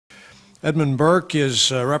Edmund Burke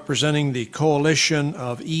is representing the coalition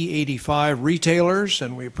of E-85 retailers,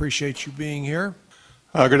 and we appreciate you being here.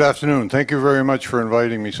 Good afternoon. Thank you very much for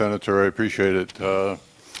inviting me, Senator. I appreciate it.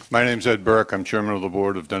 My name's Ed Burke. I'm chairman of the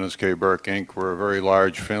board of Dennis K Burke Inc. We're a very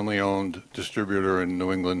large family-owned distributor in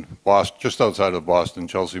New England, Boston, just outside of Boston,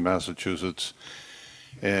 Chelsea, Massachusetts.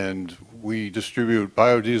 And we distribute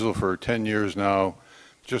biodiesel for 10 years now,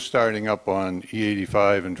 just starting up on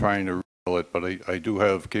E-85 and trying to retail it, but I do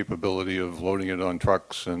have capability of loading it on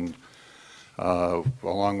trucks, and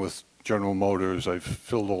along with General Motors, I've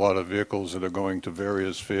filled a lot of vehicles that are going to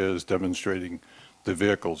various fairs demonstrating the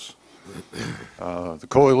vehicles. The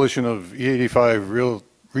coalition of E-85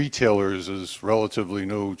 retailers is relatively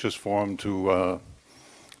new, just formed to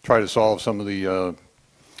try to solve some of the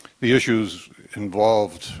issues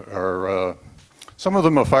involved. Are some of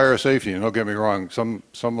them are fire safety, and don't get me wrong, some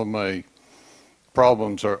of my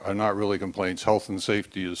problems are not really complaints. Health and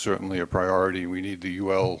safety is certainly a priority. We need the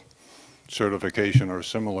UL certification or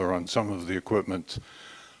similar on some of the equipment.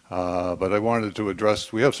 But I wanted to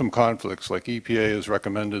address, we have some conflicts, like EPA has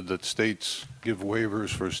recommended that states give waivers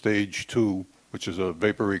for stage 2, which is a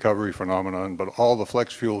vapor recovery phenomenon, but all the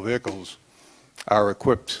flex fuel vehicles are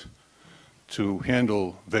equipped to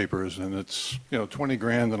handle vapors, and it's 20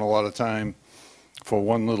 grand and a lot of time for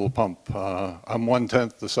one little pump. I'm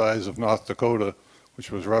 1/10 the size of North Dakota,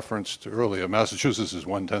 which was referenced earlier. Massachusetts is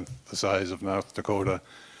 1/10 the size of North Dakota.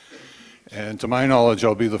 And to my knowledge,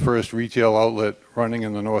 I'll be the first retail outlet running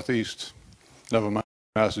in the Northeast, never mind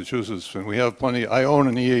Massachusetts. And we have plenty. I own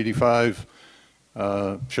an E-85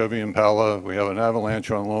 Chevy Impala. We have an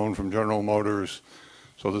Avalanche on loan from General Motors.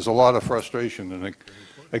 So there's a lot of frustration. And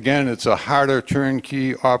again, it's a harder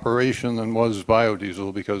turnkey operation than was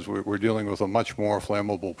biodiesel, because we're dealing with a much more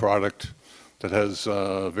flammable product that has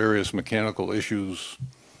various mechanical issues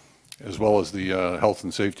as well as the health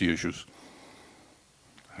and safety issues.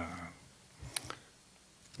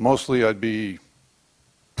 Mostly I'd be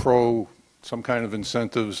pro some kind of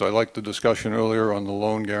incentives. I liked the discussion earlier on the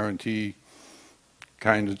loan guarantee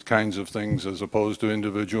kinds of things as opposed to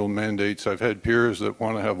individual mandates. I've had peers that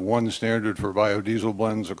want to have one standard for biodiesel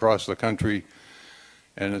blends across the country,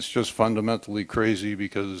 and it's just fundamentally crazy,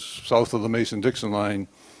 because south of the Mason-Dixon line,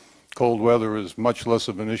 cold weather is much less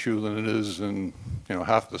of an issue than it is in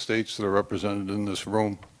half the states that are represented in this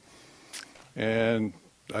room. And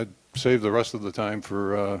I'd save the rest of the time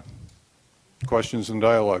for questions and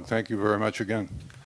dialogue. Thank you very much again.